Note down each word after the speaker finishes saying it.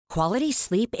Quality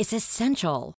sleep is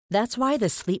essential. That's why the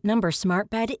Sleep Number Smart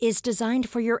Bed is designed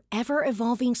for your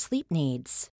ever-evolving sleep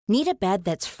needs. Need a bed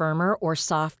that's firmer or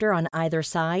softer on either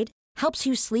side? Helps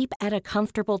you sleep at a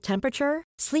comfortable temperature?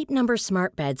 Sleep Number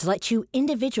Smart Beds let you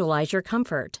individualize your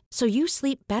comfort, so you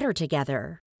sleep better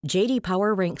together. J.D.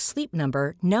 Power ranks Sleep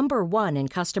Number number 1 in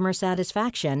customer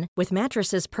satisfaction with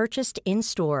mattresses purchased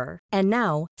in-store. And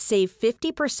now, save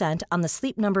 50% on the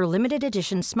Sleep Number Limited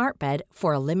Edition Smart Bed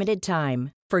for a limited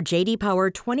time. For J.D. Power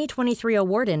 2023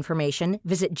 award information,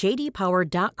 visit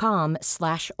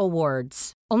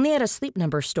jdpower.com/awards. Only at a Sleep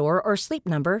Number store or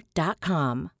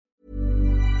sleepnumber.com.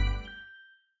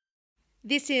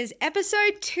 This is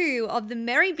episode 2 of the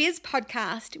Merry Biz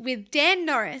podcast with Dan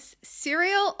Norris,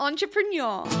 serial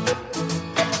entrepreneur.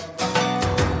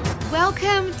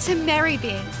 Welcome to Merry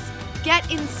Biz.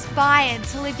 Get inspired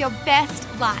to live your best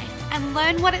life and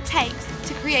learn what it takes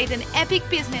to create an epic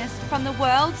business from the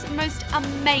world's most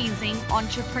amazing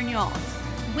entrepreneurs.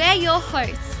 We're your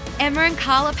hosts, Emma and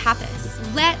Carla Pappas.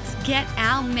 Let's get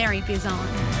our Merry Biz on.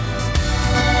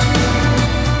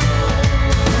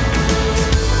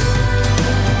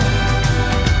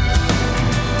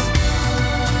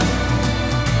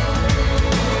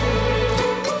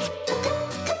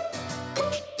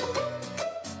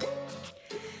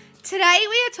 Today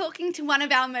we are talking to one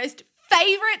of our most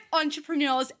favorite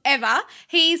entrepreneurs ever.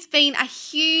 He's been a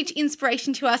huge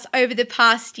inspiration to us over the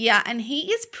past year, and he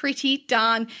is pretty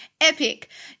darn epic.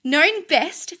 Known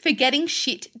best for getting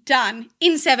shit done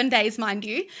in 7 days, mind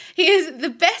you. He is the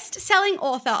best-selling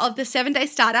author of the 7-Day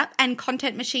Startup and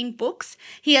Content Machine books.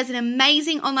 He has an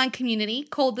amazing online community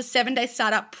called the 7-Day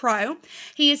Startup Pro.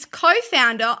 He is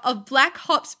co-founder of Black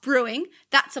Hops Brewing.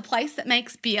 That's a place that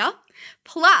makes beer.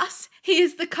 Plus, he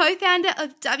is the co-founder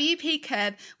of WP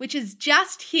Curb, which has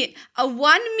just hit a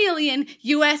 $1 million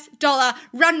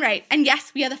run rate. And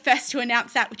yes, we are the first to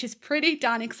announce that, which is pretty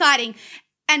darn exciting.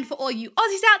 And for all you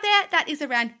Aussies out there, that is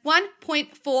around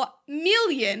 1.4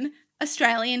 million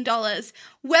Australian dollars.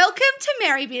 Welcome to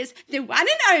Merry Biz, the one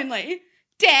and only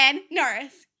Dan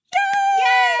Norris.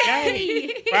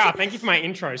 Yay! Wow, thank you for my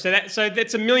intro. So that's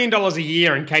 $1 million a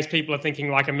year, in case people are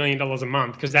thinking like $1 million a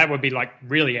month, because that would be like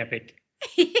really epic.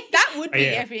 That would be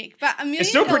epic, but $1 million it's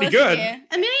still pretty good. $1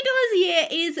 million a year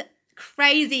is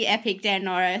crazy epic, Dan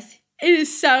Norris. It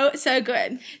is so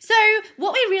good. So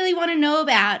what we really want to know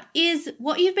about is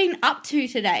what you've been up to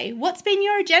today. What's been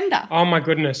your agenda? Oh my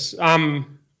goodness.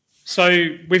 So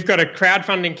we've got a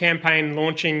crowdfunding campaign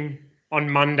launching on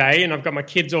Monday, and I've got my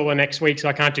kids all the next week, so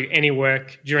I can't do any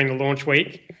work during the launch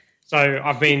week. So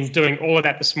I've been doing all of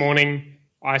that this morning.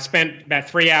 I spent about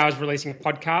 3 hours releasing a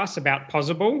podcast about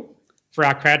Pozible for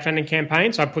our crowdfunding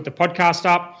campaign. So I put the podcast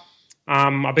up.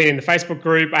 I've been in the Facebook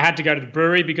group. I had to go to the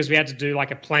brewery because we had to do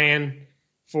like a plan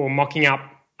for mocking up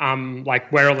like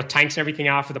where all the tanks and everything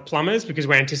are for the plumbers, because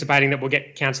we're anticipating that we'll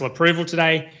get council approval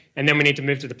today, and then we need to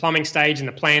move to the plumbing stage, and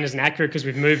the plan isn't accurate because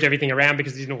we've moved everything around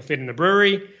because it didn't all fit in the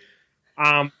brewery.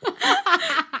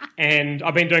 And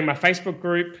I've been doing my Facebook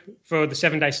group for the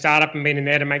 7-Day Startup and been in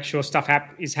there to make sure stuff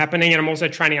is happening. And I'm also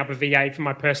training up a VA for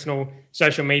my personal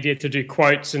social media to do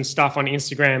quotes and stuff on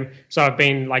Instagram. So I've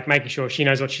been like making sure she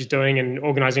knows what she's doing and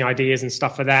organising ideas and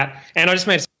stuff for that. And I just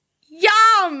made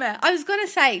Yum! I was going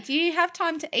to say, do you have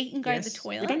time to eat and go to the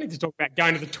toilet? We don't need to talk about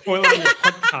going to the toilet on the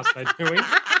podcast, though, do we?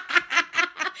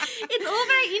 It's all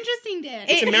very interesting, Dan.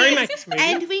 It's a Merrymakers movie.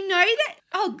 And we know that...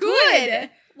 Oh,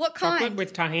 good. What kind? Chocolate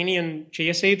with tahini and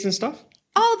chia seeds and stuff.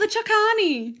 Oh, the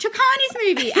Chocani. Chocani's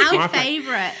movie, our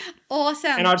favourite.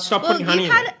 Awesome. And I'd stop putting honey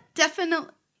in it. Definitely...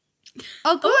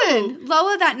 Oh, good. Ooh.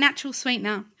 Lower that natural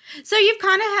sweetener. So you've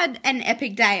kind of had an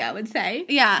epic day, I would say.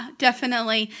 Yeah,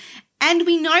 definitely. And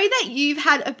we know that you've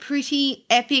had a pretty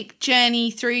epic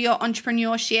journey through your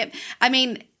entrepreneurship. I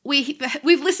mean... We've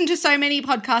listened to so many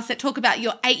podcasts that talk about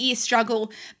your 8-year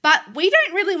struggle, but we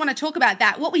don't really want to talk about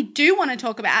that. What we do want to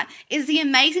talk about is the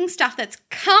amazing stuff that's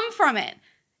come from it.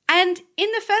 And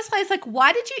in the first place, like,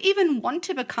 why did you even want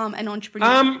to become an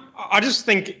entrepreneur? I just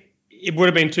think it would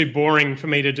have been too boring for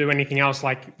me to do anything else.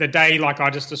 Like the day, like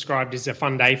I just described, is a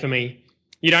fun day for me.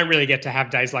 You don't really get to have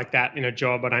days like that in a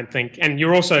job, I don't think. And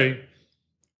you're also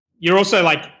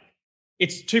like,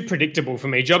 it's too predictable for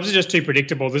me. Jobs are just too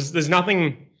predictable. There's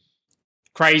nothing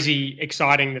crazy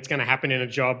exciting that's going to happen in a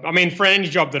job. I mean, for any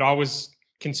job that I was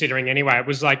considering anyway, it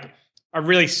was like a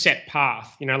really set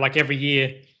path, you know, like every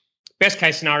year, best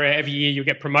case scenario, every year you'll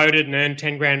get promoted and earn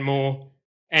 10 grand more,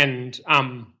 and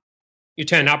you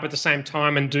turn up at the same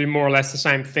time and do more or less the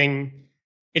same thing.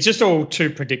 It's just all too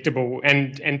predictable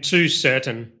and too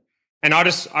certain. And I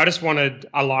just wanted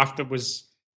a life that was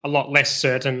a lot less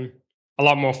certain, a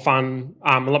lot more fun,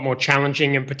 a lot more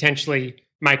challenging, and potentially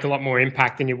make a lot more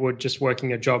impact than you would just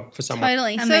working a job for someone.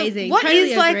 Totally. Amazing. So what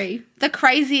Totally is like agree. the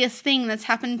craziest thing that's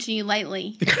happened to you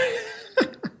lately?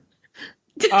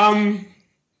 Oh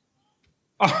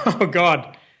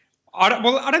God.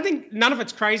 I don't think none of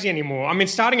it's crazy anymore. I mean,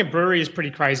 starting a brewery is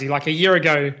pretty crazy. Like a year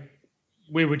ago,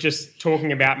 we were just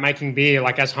talking about making beer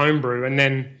like as homebrew. And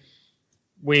then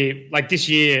this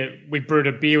year we brewed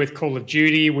a beer with Call of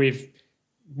Duty. We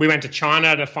went to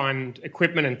China to find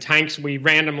equipment and tanks.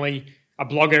 A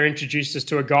blogger introduced us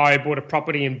to a guy who bought a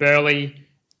property in Burleigh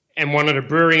and wanted a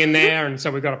brewery in there. And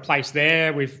so we got a place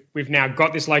there. We've now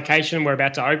got this location. We're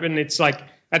about to open. It's like,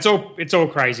 it's all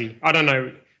crazy. I don't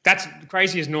know. That's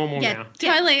crazy as normal now.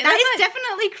 Totally. That is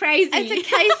definitely crazy. It's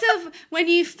a case of when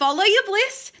you follow your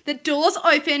bliss, the doors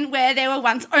open where there were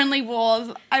once only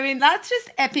walls. I mean, that's just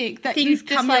epic. That Things you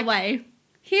come just your way.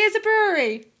 Here's a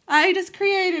brewery. I just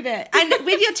created it. And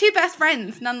with your two best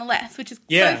friends, nonetheless, which is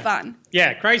so fun.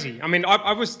 Yeah, crazy. I mean,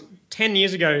 I was 10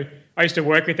 years ago, I used to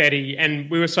work with Eddie, and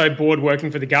we were so bored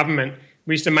working for the government.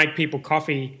 We used to make people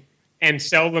coffee and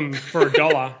sell them for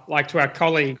 $1, like to our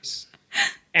colleagues.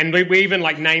 And we even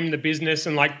like named the business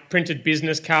and like printed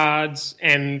business cards.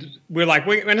 And we're like,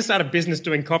 we're going to start a business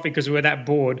doing coffee because we were that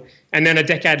bored. And then a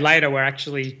decade later,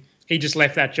 he just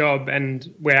left that job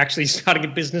and we're actually starting a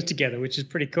business together, which is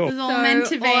pretty cool. It's all meant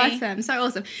to be. Awesome. So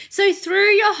awesome. So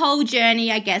through your whole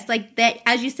journey, I guess, like that,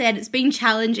 as you said, it's been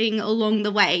challenging along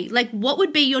the way. Like what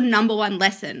would be your number one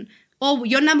lesson or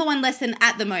your number one lesson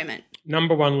at the moment?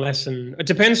 Number one lesson. It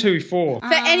depends who for.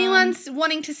 For anyone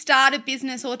wanting to start a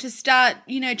business or to start,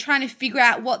 trying to figure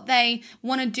out what they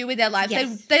want to do with their lives.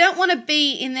 Yes. They don't want to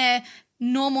be in their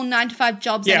normal 9-to-5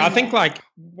 jobs Yeah, anymore. I think like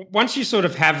once you sort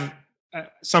of have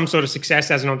some sort of success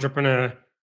as an entrepreneur,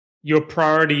 your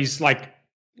priorities, like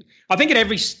I think at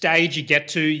every stage you get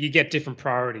to, you get different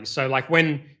priorities. So like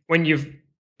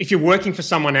if you're working for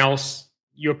someone else,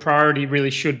 your priority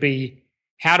really should be,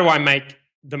 how do I make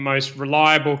the most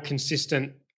reliable,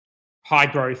 consistent, high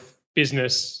growth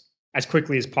business as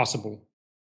quickly as possible?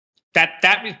 That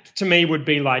to me would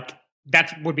be like,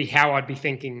 that would be how I'd be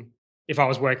thinking if I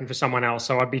was working for someone else.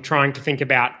 So I'd be trying to think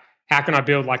about, how can I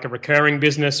build like a recurring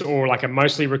business or like a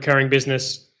mostly recurring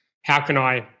business? How can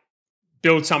I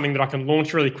build something that I can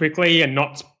launch really quickly and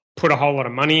not put a whole lot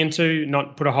of money into,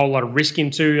 not put a whole lot of risk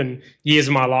into and years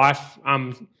of my life?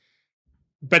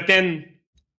 But then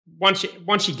once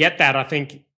you get that, I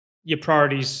think your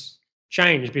priorities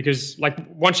change because like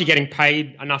once you're getting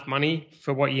paid enough money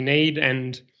for what you need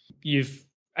and you've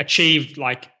achieved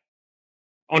like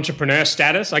entrepreneur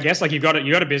status, I guess, like you got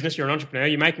a business, you're an entrepreneur,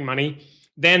 you're making money,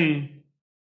 then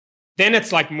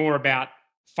it's like more about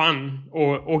fun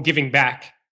or giving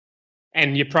back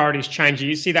and your priorities change.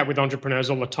 You see that with entrepreneurs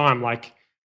all the time, like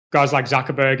guys like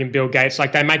Zuckerberg and Bill Gates,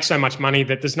 like they make so much money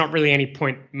that there's not really any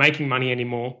point making money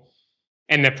anymore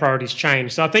and their priorities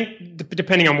change. So I think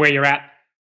depending on where you're at,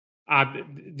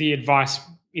 the advice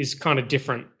is kind of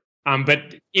different.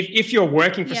 But if you're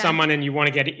working for someone and you want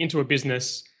to get into a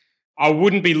business, I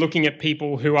wouldn't be looking at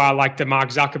people who are like the Mark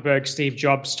Zuckerberg, Steve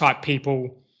Jobs type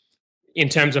people in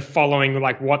terms of following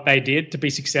like what they did to be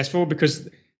successful because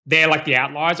they're like the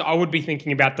outliers. I would be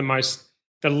thinking about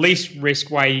the least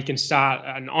risk way you can start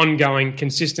an ongoing,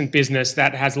 consistent business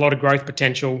that has a lot of growth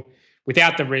potential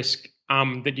without the risk,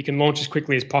 that you can launch as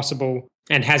quickly as possible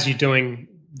and has you doing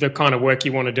the kind of work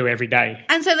you want to do every day.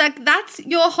 And so like that's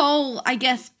your whole, I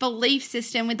guess, belief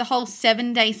system with the whole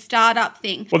 7-day startup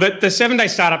thing. Well, the 7-day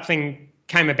startup thing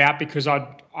came about because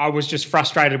I was just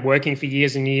frustrated working for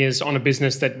years and years on a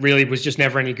business that really was just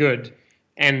never any good.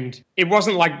 And it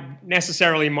wasn't like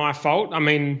necessarily my fault. I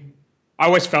mean, I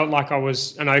always felt like I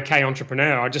was an okay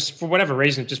entrepreneur. I just, for whatever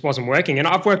reason, it just wasn't working. And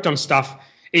I've worked on stuff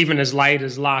even as late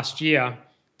as last year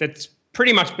that's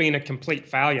pretty much been a complete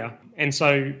failure. And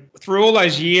so through all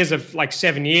those years of like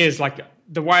 7 years, like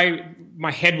the way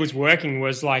my head was working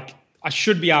was like, I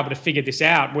should be able to figure this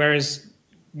out. Whereas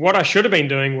what I should have been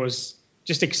doing was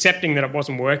just accepting that it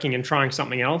wasn't working and trying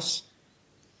something else.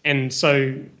 And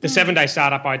so the 7-day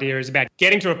startup idea is about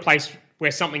getting to a place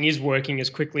where something is working as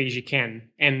quickly as you can.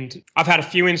 And I've had a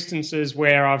few instances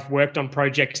where I've worked on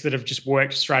projects that have just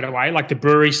worked straight away. Like the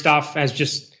brewery stuff has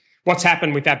just, what's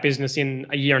happened with that business in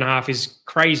a year and a half is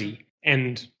crazy.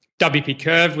 And WP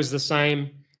Curve was the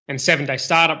same, and 7-day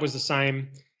startup was the same.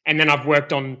 And then I've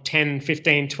worked on 10,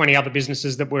 15, 20 other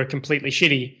businesses that were completely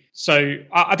shitty. So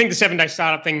I think the 7-day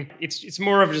startup thing, it's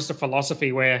more of just a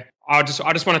philosophy where I just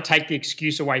want to take the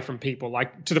excuse away from people,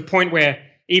 like to the point where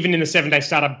even in the 7-day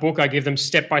startup book, I give them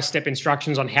step-by-step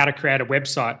instructions on how to create a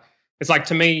website. It's like,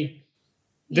 to me,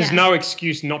 there's no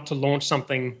excuse not to launch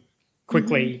something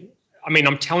quickly. I mean,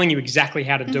 I'm telling you exactly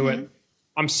how to do it.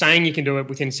 I'm saying you can do it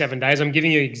within 7 days. I'm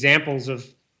giving you examples of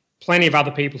plenty of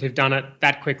other people who've done it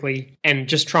that quickly, and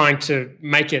just trying to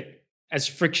make it as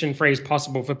friction-free as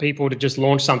possible for people to just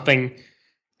launch something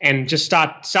and just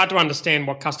start to understand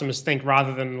what customers think,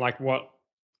 rather than like what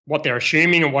they're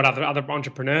assuming or what other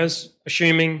entrepreneurs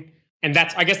assuming. And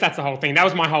I guess that's the whole thing. That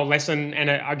was my whole lesson. And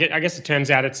I guess it turns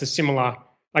out it's a similar,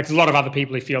 like there's a lot of other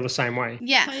people who feel the same way.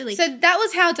 Yeah. Totally. So that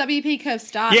was how WP Curve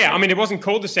started. Yeah. I mean, it wasn't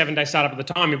called the 7-Day Startup at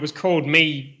the time. It was called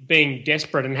me being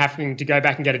desperate and having to go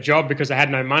back and get a job because I had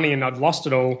no money and I'd lost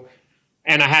it all.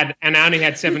 And I only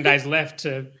had 7 days left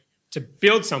to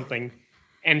build something.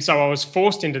 And so I was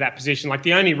forced into that position. Like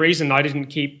the only reason I didn't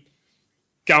keep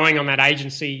going on that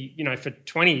agency, for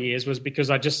 20 years was because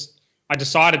I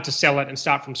decided to sell it and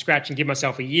start from scratch and give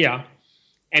myself a year.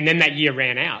 And then that year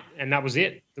ran out and that was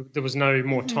it. There was no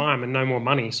more time and no more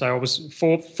money. So I was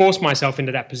forced myself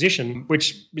into that position,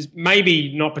 which is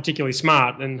maybe not particularly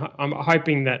smart. And I'm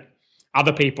hoping that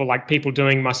other people, like people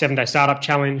doing my 7-Day Startup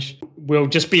Challenge, will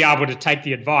just be able to take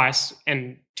the advice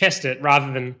and test it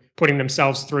rather than putting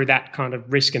themselves through that kind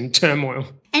of risk and turmoil.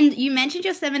 And you mentioned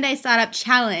your 7-Day Startup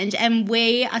Challenge, and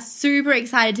we are super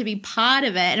excited to be part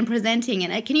of it and presenting in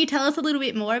it. Can you tell us a little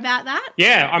bit more about that?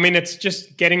 Yeah, I mean, it's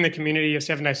just getting the community of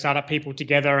 7-Day Startup people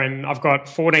together, and I've got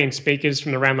 14 speakers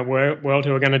from around the world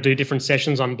who are going to do different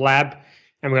sessions on Blab,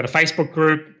 and we've got a Facebook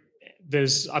group.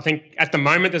 I think at the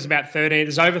moment there's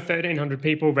over 1,300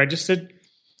 people registered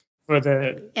for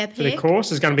the course.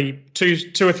 There's going to be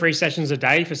two or three sessions a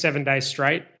day for 7 days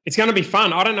straight. It's going to be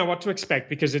fun. I don't know what to expect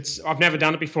because I've never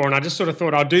done it before, and I just sort of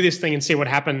thought I'll do this thing and see what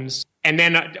happens. And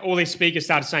then all these speakers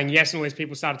started saying yes, and all these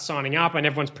people started signing up, and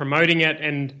everyone's promoting it.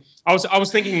 And I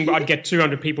was thinking I'd get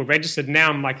 200 people registered. Now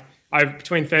I'm like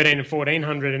between 1,300 and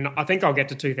 1,400, and I think I'll get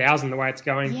to 2,000 the way it's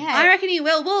going. Yeah, I reckon you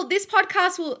will. Well, this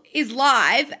podcast is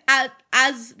live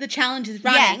as the challenge is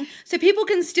running, so people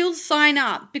can still sign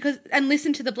up and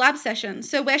listen to the Blab session.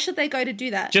 So where should they go to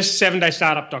do that? Just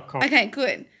 7daystartup.com. Okay,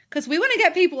 good. Because we want to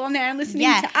get people on there and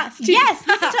listening to us too. Yes,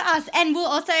 listen to us. And we'll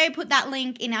also put that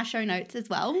link in our show notes as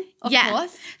well, of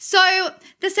course. So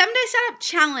the 7-Day Startup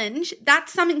Challenge,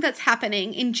 that's something that's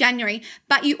happening in January,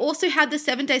 but you also have the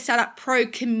 7-Day Startup Pro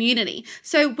community.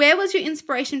 So where was your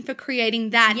inspiration for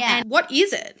creating that, and what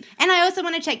is it? And I also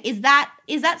want to check, is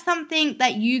that something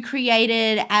that you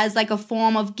created as like a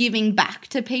form of giving back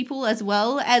to people as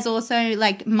well as also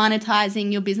like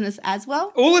monetizing your business as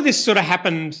well? All of this sort of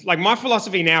happened, like my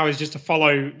philosophy now is just to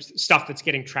follow stuff that's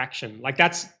getting traction. Like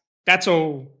that's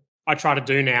all I try to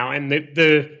do now. And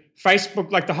the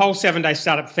Facebook, like the whole 7-Day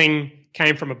Startup thing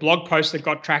came from a blog post that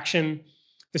got traction.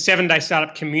 The 7-Day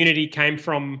Startup community came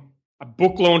from a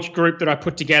book launch group that I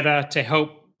put together to help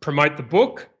promote the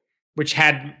book, which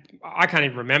had, I can't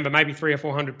even remember, maybe 300 or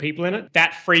 400 people in it.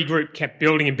 That free group kept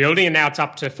building and building, and now it's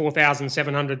up to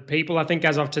 4,700 people, I think,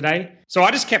 as of today. So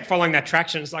I just kept following that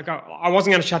traction. It's like I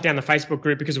wasn't going to shut down the Facebook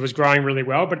group because it was growing really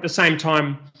well, but at the same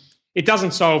time, it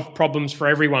doesn't solve problems for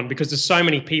everyone because there's so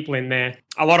many people in there.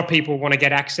 A lot of people want to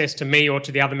get access to me or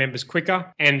to the other members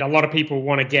quicker, and a lot of people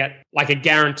want to get like a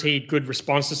guaranteed good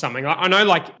response to something. I know,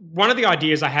 like, one of the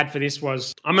ideas I had for this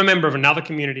was I'm a member of another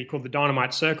community called the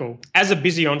Dynamite Circle. As a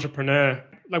busy entrepreneur,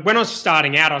 like when I was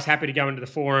starting out, I was happy to go into the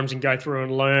forums and go through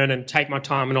and learn and take my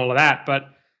time and all of that. But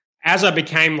as I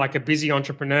became like a busy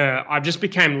entrepreneur, I just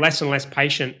became less and less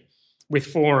patient with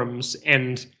forums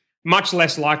and much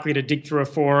less likely to dig through a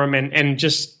forum and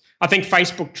just, I think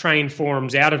Facebook trained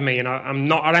forums out of me, and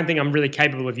I don't think I'm really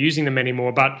capable of using them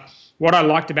anymore. But what I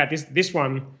liked about this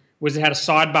one was it had a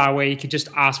sidebar where you could just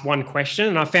ask one question.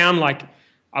 And I found like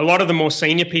a lot of the more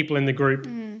senior people in the group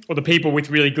or the people with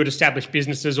really good established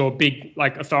businesses or big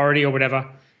like authority or whatever,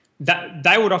 that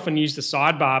they would often use the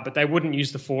sidebar, but they wouldn't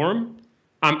use the forum.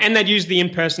 And they'd use the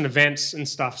in-person events and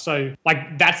stuff. So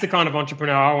like that's the kind of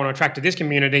entrepreneur I want to attract to this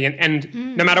community.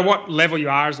 And no matter what level you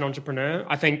are as an entrepreneur,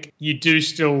 I think you do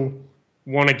still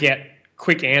want to get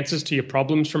quick answers to your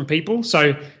problems from people.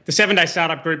 So the 7-Day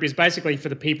Startup group is basically for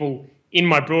the people in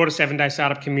my broader 7-Day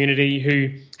Startup community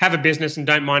who have a business and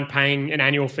don't mind paying an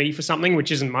annual fee for something,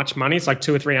 which isn't much money. It's like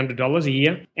 $200 or $300 a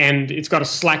year. And it's got a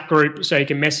Slack group so you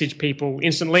can message people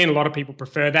instantly. And a lot of people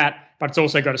prefer that. But it's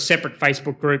also got a separate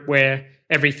Facebook group where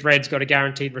every thread's got a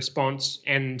guaranteed response.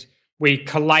 And we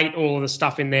collate all of the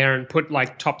stuff in there and put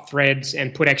like top threads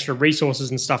and put extra resources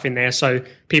and stuff in there so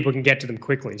people can get to them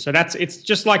quickly. So it's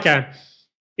just like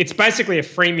it's basically a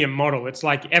freemium model. It's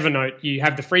like Evernote. You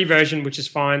have the free version, which is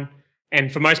fine.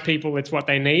 And for most people, it's what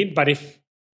they need. But if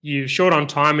you're short on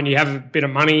time and you have a bit of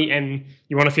money and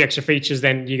you want a few extra features,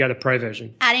 then you go the pro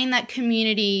version. Adding that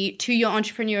community to your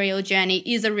entrepreneurial journey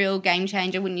is a real game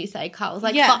changer, wouldn't you say, Carl?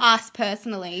 Like Yeah. for us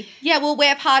personally. Yeah, well,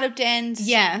 we're part of Dan's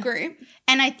Yeah. group.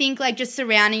 And I think like just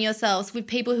surrounding yourselves with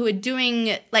people who are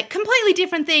doing like completely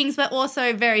different things but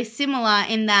also very similar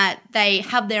in that they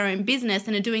have their own business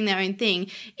and are doing their own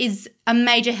thing is a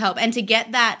major help. And to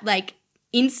get that like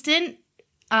instant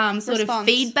sort Response. of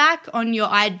feedback on your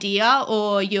idea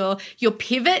or your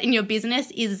pivot in your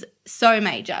business is so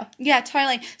major. Yeah,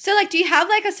 totally. So, like, do you have,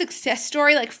 like, a success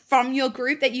story, like, from your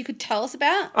group that you could tell us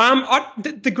about?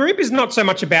 The group is not so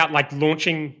much about like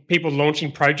launching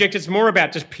projects. It's more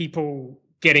about just people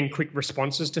getting quick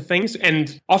responses to things.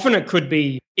 And often it could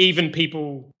be even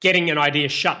people getting an idea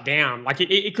shut down. Like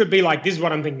it could be like, this is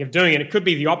what I'm thinking of doing. And it could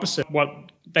be the opposite, what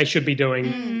they should be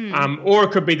doing. Or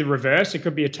it could be the reverse. It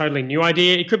could be a totally new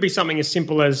idea. It could be something as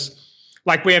simple as,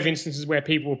 like, we have instances where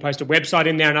people will post a website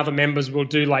in there and other members will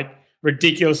do like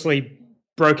ridiculously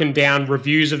broken down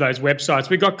reviews of those websites.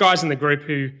 We've got guys in the group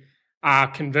who are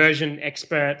conversion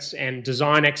experts and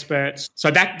design experts. So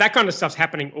that kind of stuff's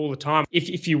happening all the time.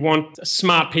 If you want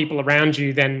smart people around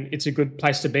you, then it's a good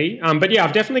place to be. But yeah,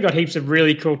 I've definitely got heaps of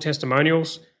really cool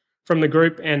testimonials from the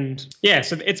group. And yeah,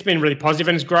 so it's been really positive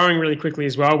and it's growing really quickly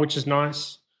as well, which is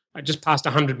nice. I just passed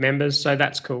 100 members, so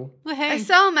that's cool. It's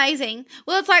so amazing.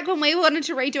 Well, it's like when we wanted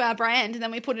to redo our brand and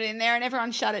then we put it in there and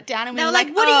everyone shut it down and we They were were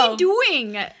like, what are you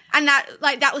doing? And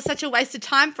that was such a waste of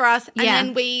time for us. And Yeah.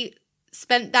 then we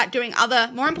spent that doing other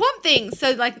more important things.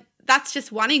 So, like, that's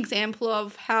just one example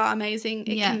of how amazing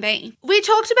it can be. We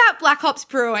talked about Black Ops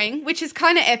Brewing, which is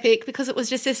kind of epic because it was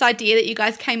just this idea that you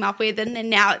guys came up with. And then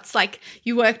now it's like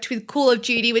you worked with Call of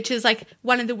Duty, which is like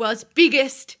one of the world's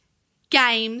biggest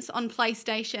games on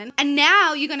PlayStation. And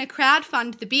now you're going to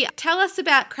crowdfund the beer. Tell us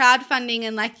about crowdfunding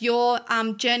and like your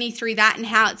journey through that and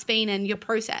how it's been and your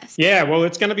process. Yeah, well,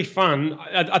 it's going to be fun.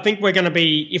 I think we're going to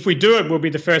be, if we do it, we'll be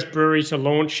the first brewery to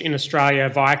launch in Australia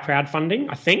via crowdfunding,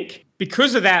 I think.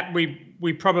 Because of that,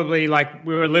 we probably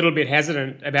we were a little bit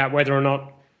hesitant about whether or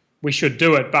not we should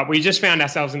do it, but we just found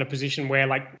ourselves in a position where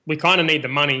we kind of need the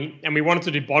money and we wanted to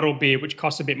do bottled beer, which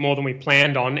costs a bit more than we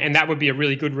planned on. And that would be a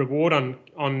really good reward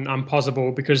on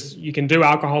Possible because you can do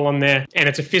alcohol on there and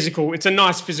it's a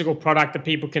nice physical product that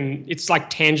people can, it's like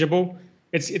tangible.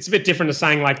 It's a bit different to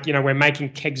saying we're making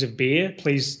kegs of beer,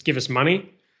 please give us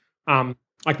money.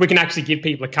 We can actually give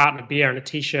people a carton of beer and a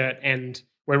t-shirt and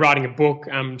we're writing a book.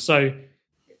 So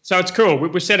it's cool.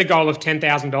 We set a goal of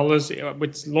 $10,000.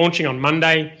 It's launching on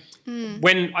Monday.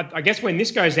 When when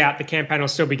this goes out, the campaign will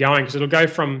still be going because it'll go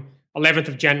from 11th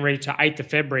of January to 8th of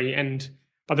February. And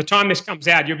by the time this comes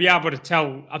out, you'll be able to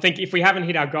tell. I think if we haven't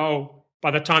hit our goal by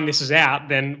the time this is out,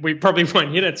 then we probably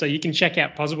won't hit it. So you can check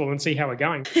out Possible and see how we're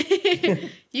going.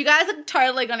 You guys are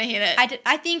totally going to hit it.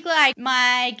 I think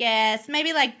my guess,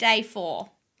 maybe day 4.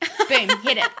 Boom,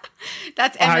 hit it.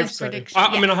 That's I hope Emma's so. prediction.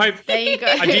 I mean, I hope. There you go.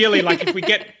 Ideally, if we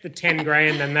get the 10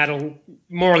 grand, then that'll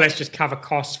more or less just cover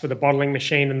costs for the bottling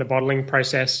machine and the bottling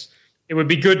process. It would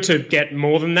be good to get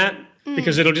more than that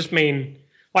because it'll just mean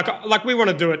we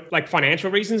want to do it financial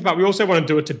reasons, but we also want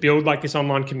to do it to build this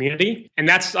online community. And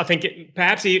that's, I think,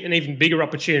 perhaps an even bigger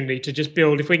opportunity to just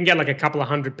build. If we can get a couple of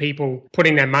hundred people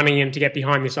putting their money in to get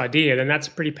behind this idea, then that's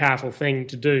a pretty powerful thing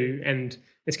to do. And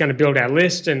it's going to build our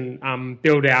list and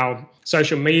build our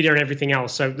social media and everything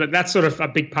else. So that's sort of a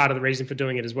big part of the reason for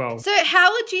doing it as well. So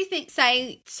how would you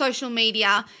say social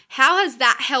media, how has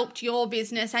that helped your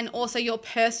business and also your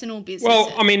personal business?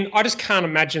 Well, I mean, I just can't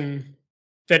imagine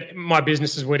that my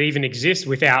businesses would even exist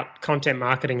without content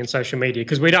marketing and social media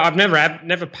because I've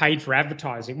never paid for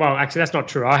advertising. Well, actually, that's not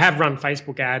true. I have run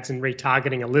Facebook ads and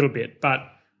retargeting a little bit, but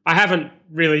I haven't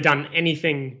really done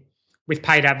anything with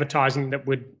paid advertising that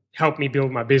would help me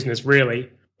build my business, really.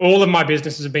 All of my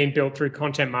businesses have been built through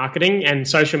content marketing and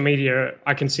social media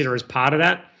I consider as part of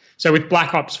that. So with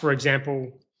Black Ops, for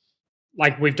example,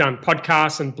 we've done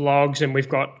podcasts and blogs and we've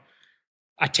got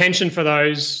attention for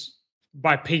those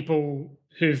by people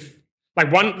who've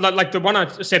the one I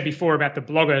said before about the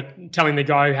blogger telling the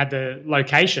guy who had the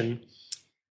location.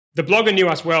 The blogger knew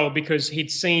us well because he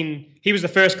was the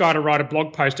first guy to write a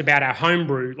blog post about our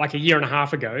homebrew a year and a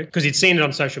half ago because he'd seen it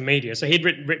on social media. So he'd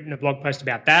written a blog post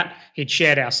about that. He'd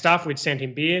shared our stuff. We'd sent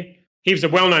him beer. He was a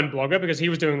well-known blogger because he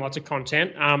was doing lots of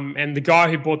content. And the guy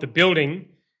who bought the building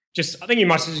I think he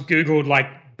must have just Googled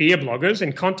beer bloggers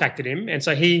and contacted him. And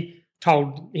so he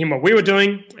told him what we were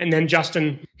doing and then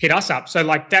Justin hit us up. So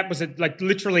that was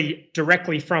literally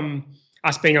directly from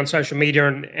us being on social media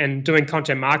and doing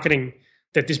content marketing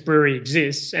that this brewery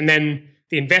exists. And then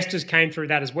the investors came through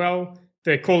that as well.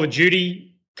 The Call of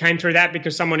Duty came through that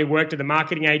because someone who worked at the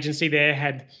marketing agency there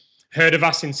had heard of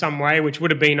us in some way, which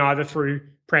would have been either through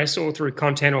press or through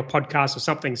content or podcast or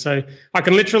something. So I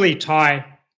can literally tie,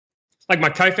 like my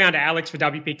co-founder Alex for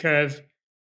WP Curve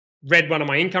read one of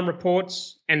my income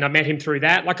reports and I met him through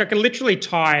that. Like I can literally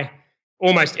tie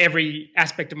almost every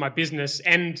aspect of my business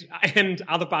and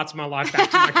other parts of my life back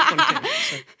to my content.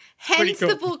 So Hence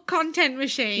the book Content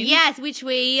Machine. Yes, which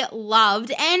we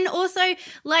loved. And also,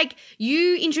 like,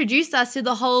 you introduced us to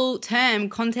the whole term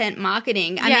content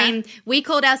marketing. I mean, we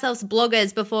called ourselves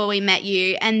bloggers before we met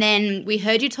you, and then we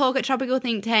heard you talk at Tropical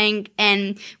Think Tank,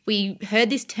 and we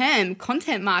heard this term,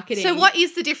 content marketing. So what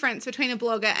is the difference between a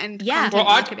blogger and content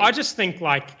marketing? I just think,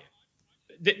 like,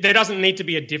 there doesn't need to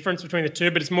be a difference between the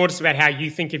two, but it's more just about how you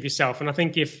think of yourself. And I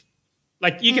think if,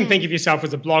 like, you can think of yourself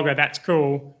as a blogger, that's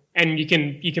cool. And you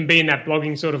can be in that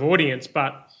blogging sort of audience,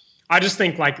 but I just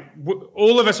think like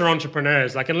all of us are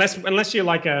entrepreneurs. Like unless you're unless you're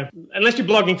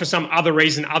blogging for some other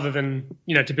reason other than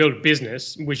to build a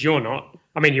business, which you're not.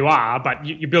 I mean, you are, but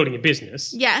you're building a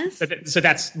business. Yes. So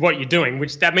that's what you're doing,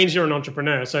 which that means you're an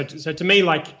entrepreneur. So to me,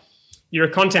 like you're a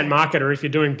content marketer if you're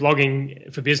doing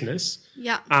blogging for business.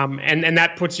 Yeah. And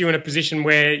that puts you in a position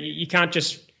where you can't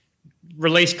just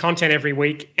release content every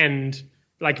week and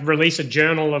like release a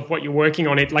journal of what you're working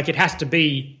on. It has to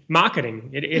be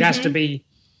marketing. It has to be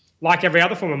like every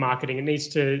other form of marketing. It needs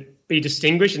to be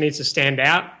distinguished. It needs to stand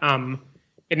out.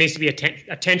 It needs to be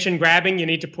attention grabbing. You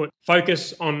need to put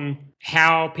focus on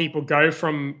how people go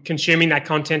from consuming that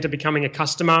content to becoming a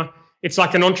customer. It's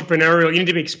like an entrepreneurial. You need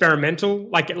to be experimental.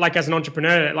 Like as an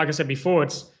entrepreneur, like I said before,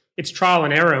 it's trial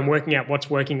and error and working out what's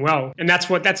working well. And that's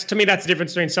to me, that's the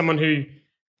difference between someone who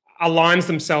aligns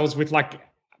themselves with like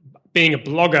being a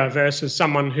blogger versus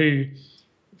someone who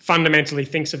fundamentally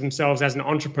thinks of themselves as an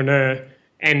entrepreneur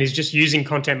and is just using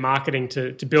content marketing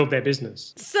to build their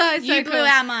business. So you cool. blew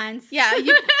our minds. Yeah.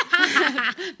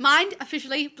 Mind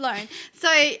officially blown. So,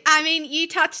 I mean, you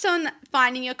touched on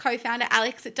finding your co-founder,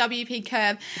 Alex, at WP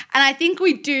Curve. And I think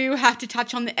we do have to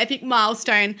touch on the epic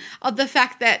milestone of the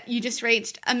fact that you just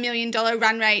reached $1 million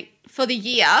run rate for the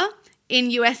year in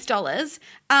US dollars.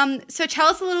 So tell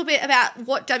us a little bit about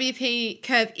what WP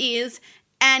Curve is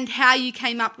and how you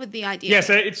came up with the idea. Yeah,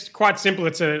 so it's quite simple.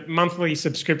 It's a monthly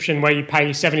subscription where you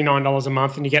pay $79 a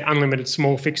month and you get unlimited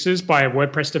small fixes by a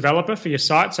WordPress developer for your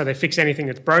site. So they fix anything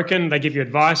that's broken. They give you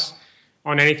advice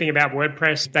on anything about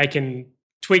WordPress. They can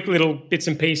tweak little bits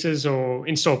and pieces or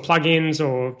install plugins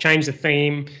or change the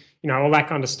theme, all that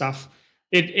kind of stuff.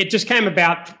 It just came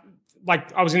about.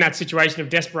 Like I was in that situation of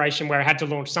desperation where I had to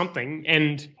launch something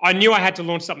and I knew I had to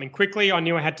launch something quickly. I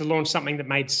knew I had to launch something that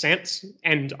made sense.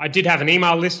 And I did have an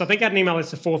email list. I think I had an email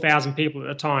list of 4,000 people at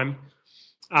the time,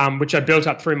 which I built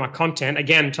up through my content,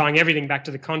 again, tying everything back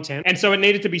to the content. And so it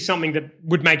needed to be something that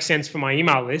would make sense for my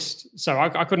email list. So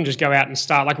I couldn't just go out and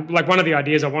start. Like one of the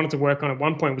ideas I wanted to work on at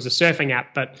one point was a surfing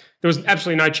app, but there was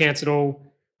absolutely no chance at all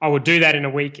I would do that in a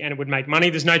week and it would make money.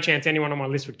 There's no chance anyone on my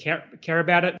list would care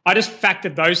about it. I just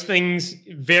factored those things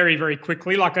very, very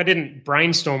quickly. Like I didn't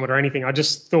brainstorm it or anything. I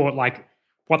just thought like,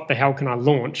 what the hell can I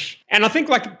launch? And I think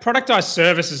like productized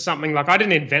service is something like I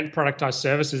didn't invent productized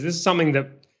services. This is something that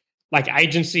like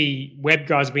agency web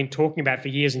guys have been talking about for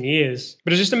years and years.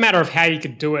 But it's just a matter of how you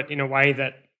could do it in a way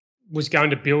that was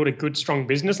going to build a good, strong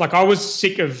business. Like I was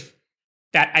sick of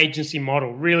that agency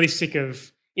model, really sick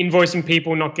of invoicing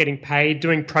people, not getting paid,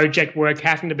 doing project work,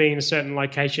 having to be in a certain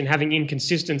location, having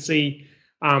inconsistency.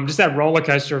 Just that roller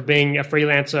coaster of being a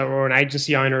freelancer or an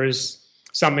agency owner is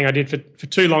something I did for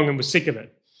too long and was sick of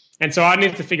it. And so I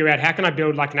needed to figure out how can I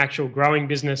build like an actual growing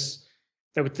business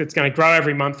that's going to grow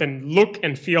every month and look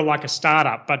and feel like a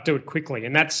startup, but do it quickly.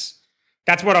 And that's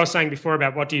what I was saying before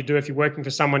about what do you do if you're working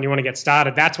for someone you want to get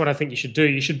started. That's what I think you should do.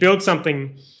 You should build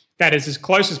something that is as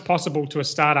close as possible to a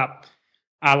startup,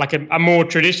 like a more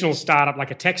traditional startup,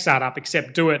 like a tech startup,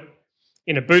 except do it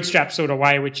in a bootstrap sort of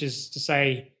way, which is to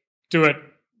say, do it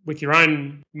with your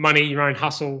own money, your own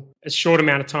hustle, as short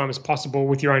amount of time as possible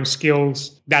with your own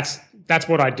skills. That's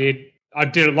what I did. I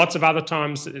did it lots of other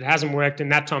times. It hasn't worked,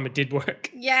 and that time it did work.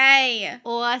 Yay.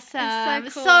 Awesome.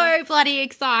 That's so cool. So bloody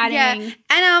exciting. Yeah.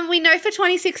 And we know for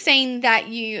 2016 that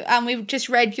we've just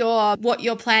read what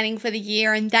you're planning for the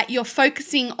year and that you're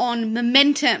focusing on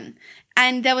momentum.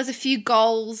 And there was a few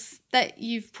goals that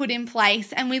you've put in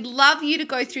place, and we'd love you to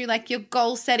go through like your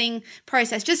goal setting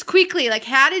process just quickly. Like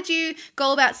how did you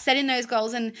go about setting those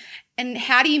goals and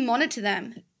how do you monitor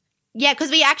them? Yeah, because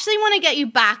we actually want to get you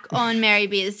back on Mary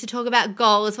Biz to talk about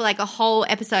goals for like a whole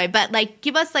episode, but like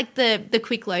give us like the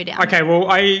quick lowdown. Okay,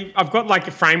 well I've got like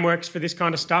frameworks for this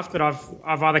kind of stuff that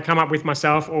I've either come up with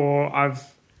myself or I've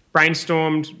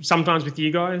brainstormed sometimes with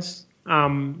you guys.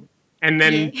 and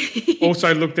then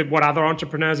also looked at what other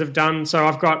entrepreneurs have done. So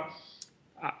I've got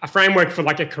a framework for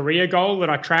like a career goal that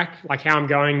I track, like how I'm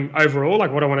going overall,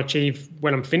 like what I want to achieve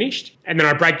when I'm finished. And then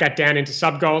I break that down into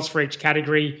sub goals for each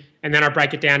category. And then I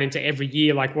break it down into every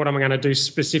year, like what am I going to do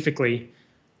specifically.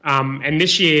 And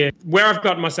this year, where I've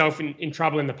gotten myself in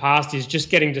trouble in the past is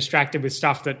just getting distracted with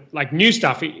stuff that, like new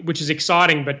stuff, which is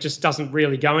exciting, but just doesn't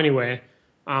really go anywhere.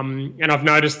 And I've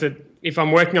noticed that if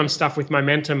I'm working on stuff with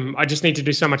momentum, I just need to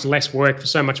do so much less work for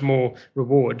so much more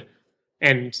reward.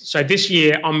 And so this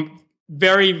year, I'm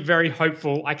very, very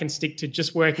hopeful I can stick to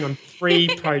just working on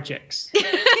 3 projects.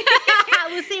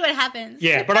 We'll see what happens.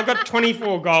 Yeah, but I've got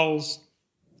 24 goals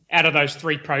out of those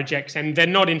 3 projects, and they're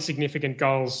not insignificant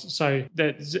goals. So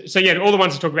yeah, all the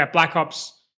ones I talk about, Black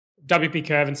Ops, WP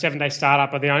Curve, and 7 Day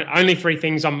Startup are the only 3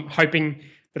 things I'm hoping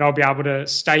that I'll be able to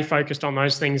stay focused on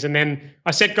those things. And then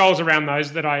I set goals around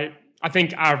those that I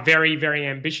think are very, very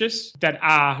ambitious, that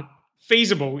are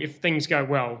feasible if things go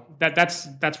well. That's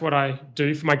what I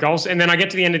do for my goals. And then I get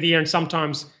to the end of the year and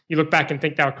sometimes you look back and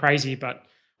think they were crazy, but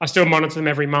I still monitor them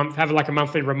every month, have like a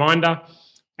monthly reminder.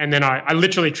 And then I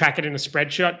literally track it in a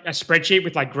spreadsheet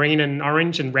with like green and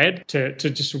orange and red to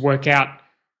just work out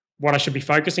what I should be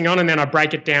focusing on. And then I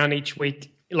break it down each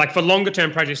week, like for longer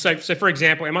term projects. So for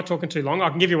example, am I talking too long? I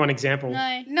can give you one example.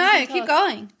 No, keep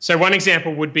going. So one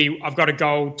example would be I've got a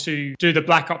goal to do the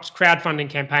Black Ops crowdfunding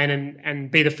campaign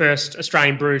and be the first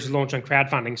Australian brewery to launch on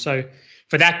crowdfunding. So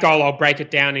for that goal, I'll break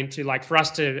it down into, like, for us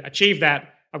to achieve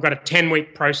that, I've got a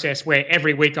 10-week process where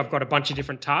every week I've got a bunch of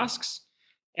different tasks.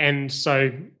 And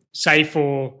so say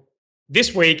for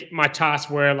this week, my tasks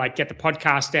were like get the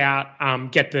podcast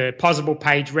out, get the Pozible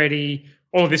page ready,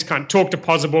 all of this kind of talk to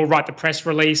Pozible, write the press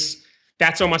release.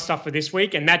 That's all my stuff for this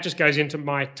week. And that just goes into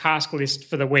my task list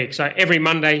for the week. So every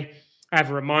Monday I have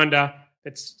a reminder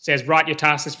that says, write your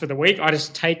task list for the week. I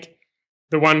just take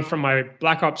the one from my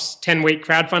Black Ops 10-week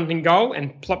crowdfunding goal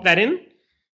and plop that in,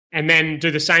 and then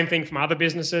do the same thing from other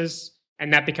businesses.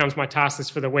 And that becomes my task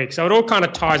list for the week. So it all kind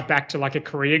of ties back to like a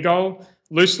career goal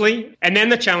loosely. And then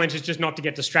the challenge is just not to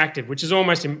get distracted, which is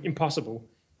almost impossible.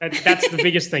 That's the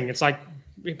biggest thing. It's like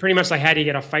pretty much like, how do you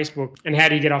get off Facebook and how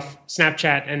do you get off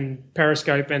Snapchat and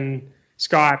Periscope and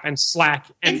Skype and Slack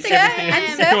and Instagram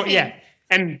and surfing. Yeah,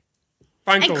 and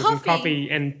phone And calls and coffee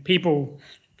and people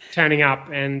turning up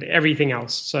and everything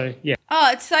else. So yeah. Oh,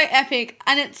 it's so epic.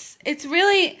 And it's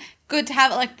really good to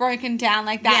have it like broken down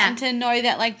like that, Yeah. and to know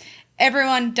that like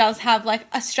everyone does have like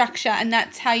a structure, and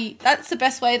that's the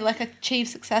best way to like achieve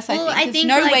success. Well, I think I think,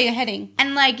 know like- where you're heading.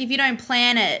 And, like, if you don't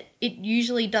plan it, it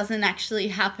usually doesn't actually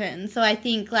happen. So I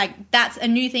think, like, that's a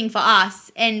new thing for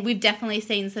us, and we've definitely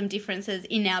seen some differences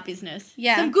in our business.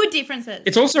 Yeah. Some good differences.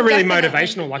 It's also really Definitely.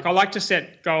 motivational. Like, I like to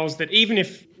set goals that even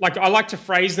if, like, I like to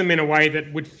phrase them in a way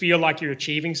that would feel like you're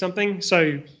achieving something.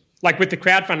 So, like with the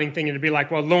crowdfunding thing, it'd be like,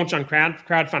 well, launch on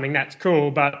crowdfunding, that's cool.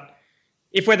 But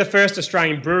if we're the first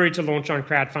Australian brewery to launch on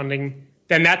crowdfunding,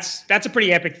 then that's a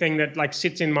pretty epic thing that like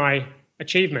sits in my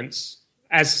achievements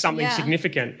as something Yeah.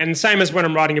 significant. And same as when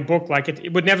I'm writing a book, like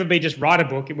it would never be just write a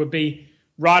book. It would be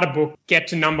write a book, get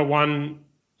to #1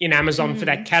 in Amazon for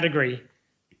that category,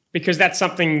 because that's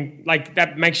something like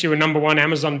that makes you a #1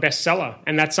 Amazon bestseller.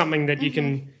 And that's something that you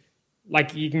can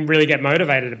really get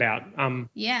motivated about.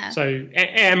 Yeah. So,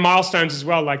 and milestones as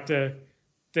well, like the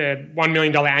 $1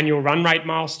 million annual run rate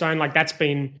milestone, like that's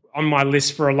been on my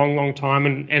list for a long, long time.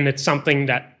 And it's something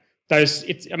that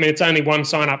it's only one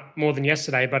sign up more than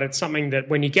yesterday, but it's something that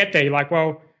when you get there, you're like,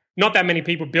 well, not that many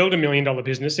people build $1 million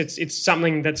business. It's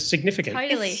something that's significant.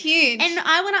 Totally. It's huge. And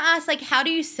I want to ask, like, how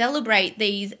do you celebrate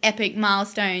these epic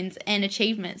milestones and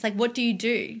achievements? Like, what do you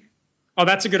do? Oh,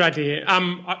 that's a good idea.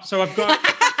 So I've got...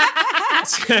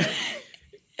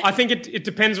 I think it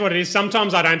depends what it is.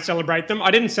 Sometimes I don't celebrate them.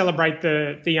 I didn't celebrate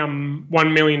the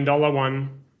 $1 million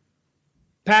one.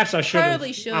 Perhaps I should.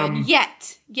 Probably should.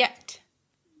 Yet. Yeah,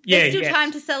 There's still yeah.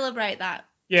 time to celebrate that.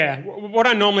 Yeah. What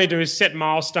I normally do is set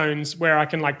milestones where I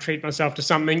can like treat myself to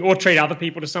something or treat other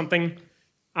people to something,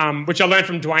 which I learned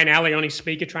from Dwayne Alley on his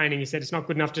speaker training. He said it's not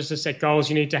good enough just to set goals.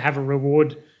 You need to have a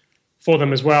reward for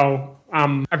them as well.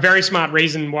 A very smart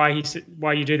reason why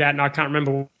you do that, and I can't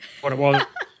remember what it was.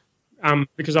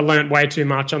 Because I learned way too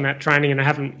much on that training and I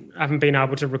haven't been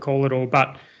able to recall it all.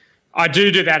 But I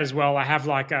do that as well. I have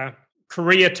like a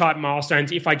career type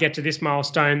milestones. If I get to this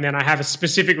milestone, then I have a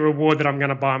specific reward that I'm going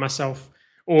to buy myself,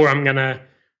 or I'm going to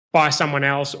buy someone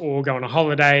else, or go on a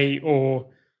holiday, or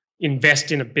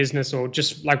invest in a business, or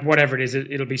just like whatever it is,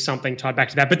 it'll be something tied back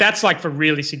to that. But that's like for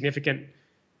really significant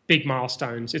big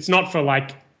milestones. It's not for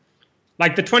like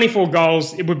the 24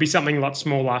 goals, it would be something a lot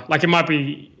smaller. Like it might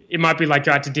be like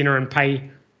go out to dinner and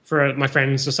pay for my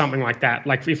friends or something like that.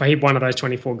 Like if I hit one of those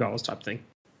 24 goals type thing.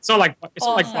 It's not like buy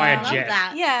a jet.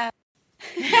 That. Yeah.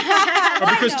 Or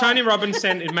because Tony Robbins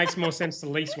said it makes more sense to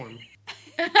lease one.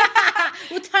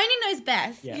 Well, Tony knows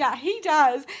best. Yeah, he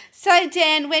does. So,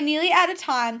 Dan, we're nearly out of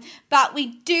time, but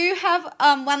we do have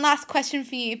one last question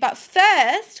for you. But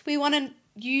first, we want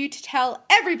you to tell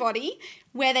everybody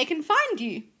where they can find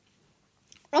you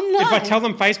online. If I tell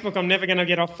them Facebook, I'm never going to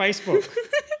get off Facebook.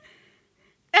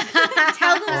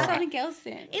 Tell them something else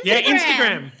then.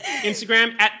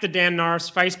 Instagram at the Dan Norris,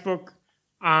 Facebook,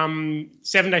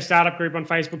 7 Day Startup Group on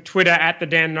Facebook, Twitter at the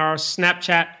Dan Norris,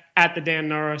 Snapchat at the Dan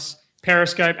Norris,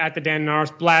 Periscope at the Dan Norris,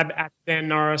 Blab at the Dan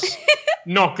Norris,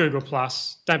 not Google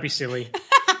Plus. Don't be silly.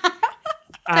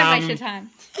 Don't waste your time.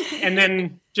 And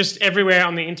then just everywhere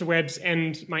on the interwebs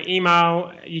and my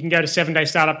email, you can go to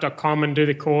 7daystartup.com and do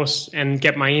the course and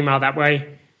get my email that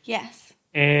way. Yes.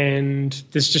 And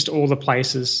there's just all the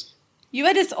places. You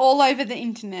are just all over the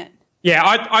internet. Yeah,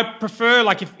 I prefer,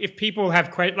 like, if people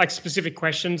have specific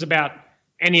questions about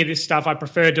any of this stuff, I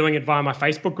prefer doing it via my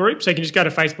Facebook group. So you can just go to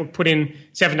Facebook, put in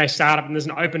 7 Day Startup, and there's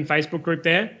an open Facebook group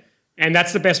there. And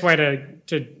that's the best way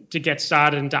to get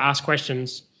started and to ask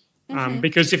questions.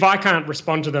 Because if I can't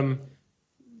respond to them,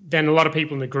 then a lot of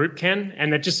people in the group can.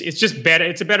 And it's just better.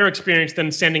 It's a better experience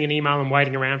than sending an email and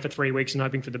waiting around for 3 weeks and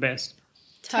hoping for the best.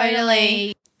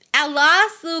 Totally. Our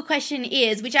last little question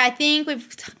is, which I think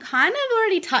we've kind of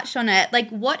already touched on it, like,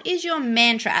 what is your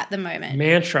mantra at the moment?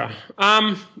 Mantra.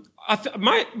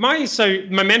 So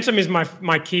momentum is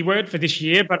my keyword for this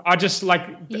year, but I just like,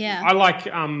 I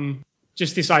like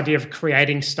just this idea of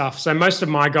creating stuff. So most of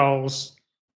my goals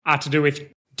are to do with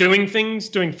doing things,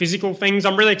 doing physical things.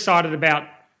 I'm really excited about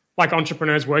like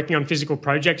entrepreneurs working on physical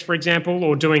projects, for example,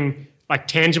 or doing like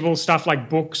tangible stuff like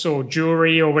books or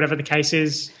jewelry or whatever the case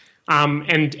is.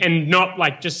 And not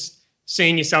like just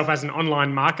seeing yourself as an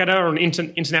online marketer or an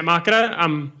internet marketer.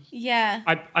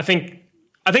 I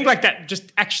think like that,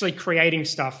 just actually creating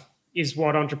stuff is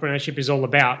what entrepreneurship is all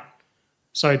about.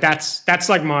 So that's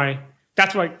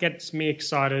what gets me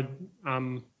excited.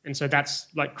 And so that's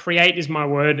like, create is my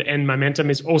word and momentum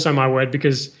is also my word,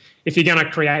 because if you're going to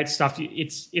create stuff,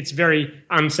 it's very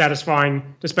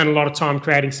unsatisfying to spend a lot of time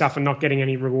creating stuff and not getting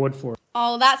any reward for it.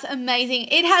 Oh, that's amazing.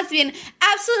 It has been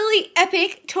absolutely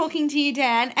epic talking to you,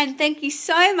 Dan, and thank you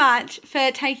so much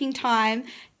for taking time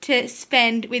to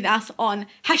spend with us on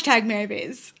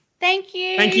 #MoBiz. Thank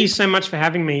you. Thank you so much for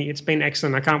having me. It's been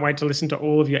excellent. I can't wait to listen to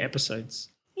all of your episodes.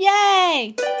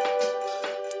 Yay!